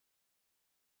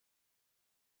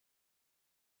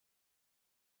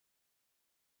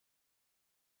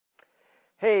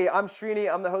Hey, I'm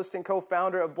Srini. I'm the host and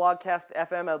co-founder of Blogcast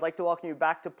FM. I'd like to welcome you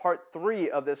back to part 3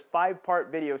 of this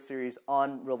 5-part video series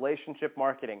on relationship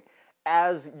marketing.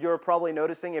 As you're probably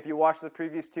noticing if you watched the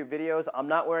previous 2 videos, I'm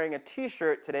not wearing a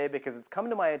t-shirt today because it's come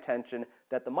to my attention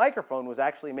that the microphone was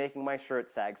actually making my shirt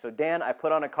sag. So Dan, I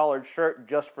put on a collared shirt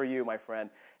just for you, my friend.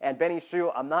 And Benny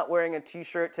Shu, I'm not wearing a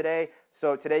t-shirt today,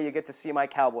 so today you get to see my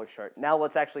cowboy shirt. Now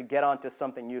let's actually get on to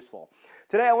something useful.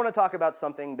 Today I want to talk about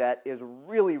something that is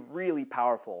really, really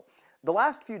powerful. The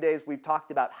last few days we've talked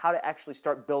about how to actually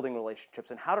start building relationships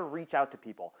and how to reach out to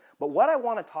people. But what I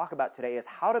want to talk about today is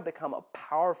how to become a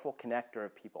powerful connector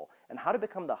of people and how to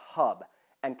become the hub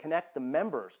and connect the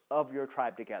members of your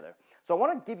tribe together. So I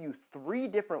want to give you 3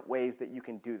 different ways that you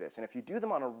can do this. And if you do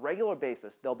them on a regular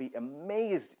basis, they'll be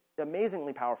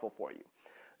amazingly powerful for you.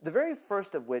 The very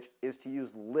first of which is to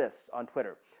use lists on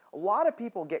Twitter. A lot of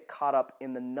people get caught up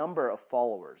in the number of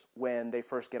followers when they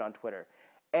first get on Twitter.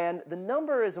 And the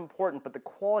number is important, but the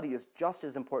quality is just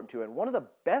as important too. And one of the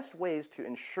best ways to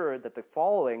ensure that the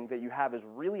following that you have is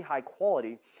really high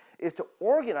quality is to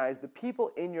organize the people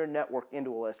in your network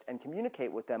into a list and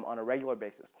communicate with them on a regular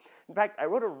basis. In fact, I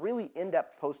wrote a really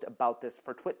in-depth post about this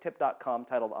for twittip.com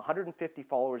titled 150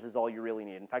 followers is all you really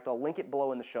need. In fact, I'll link it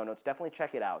below in the show notes. Definitely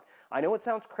check it out. I know it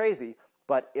sounds crazy,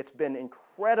 but it's been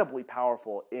incredibly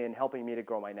powerful in helping me to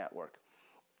grow my network.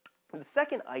 The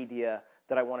second idea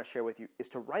that I want to share with you is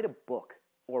to write a book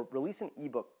or release an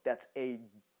ebook that's a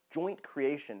joint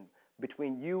creation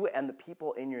between you and the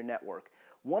people in your network.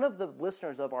 One of the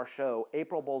listeners of our show,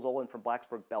 April Bolzolan from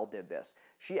Blacksburg Bell, did this.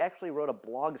 She actually wrote a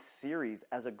blog series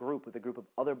as a group with a group of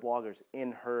other bloggers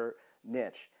in her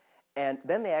niche. And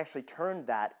then they actually turned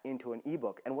that into an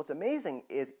ebook. And what's amazing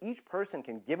is each person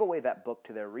can give away that book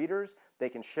to their readers. They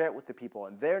can share it with the people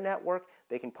in their network.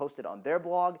 They can post it on their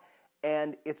blog.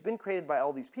 And it's been created by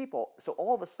all these people, so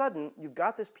all of a sudden, you've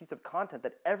got this piece of content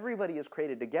that everybody has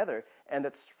created together and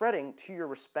that's spreading to your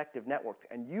respective networks,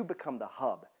 and you become the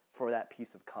hub for that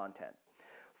piece of content.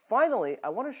 Finally, I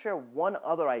want to share one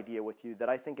other idea with you that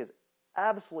I think is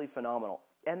absolutely phenomenal,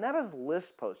 and that is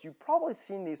list posts. You've probably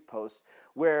seen these posts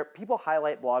where people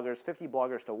highlight bloggers, 50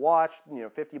 bloggers to watch,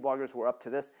 50 bloggers who are up to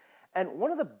this. And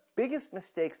one of the biggest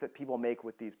mistakes that people make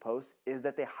with these posts is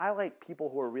that they highlight people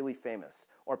who are really famous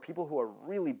or people who are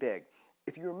really big.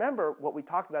 If you remember what we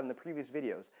talked about in the previous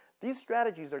videos, these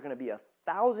strategies are going to be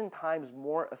 1,000 times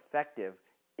more effective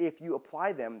if you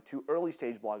apply them to early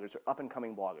stage bloggers or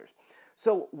up-and-coming bloggers.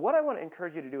 So what I want to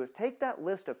encourage you to do is take that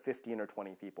list of 15 or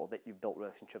 20 people that you've built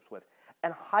relationships with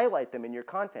and highlight them in your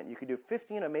content. You could do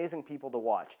 15 amazing people to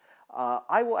watch.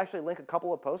 I will actually link a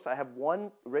couple of posts. I have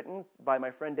one written by my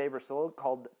friend Dave Ursillo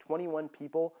called 21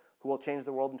 People Who Will Change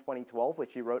the World in 2012,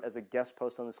 which he wrote as a guest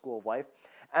post on the School of Life.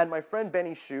 And my friend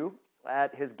Benny Shu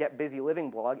at his Get Busy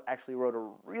Living blog actually wrote a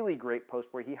really great post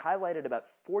where he highlighted about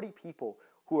 40 people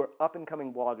who are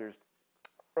up-and-coming bloggers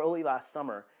early last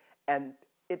summer, and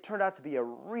it turned out to be a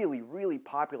really, really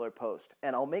popular post,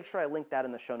 and I'll make sure I link that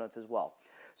in the show notes as well.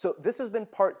 So this has been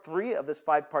part 3 of this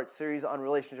 5-part series on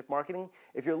relationship marketing.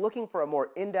 If you're looking for a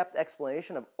more in-depth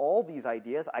explanation of all these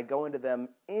ideas, I go into them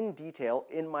in detail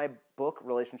in my book,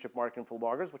 Relationship Marketing for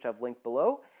Bloggers, which I've linked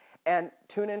below. And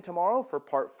tune in tomorrow for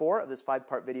part 4 of this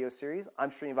 5-part video series. I'm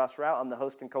Srinivas Rao. I'm the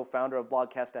host and co-founder of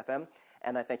Blogcast FM,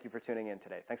 and I thank you for tuning in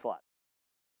today. Thanks a lot.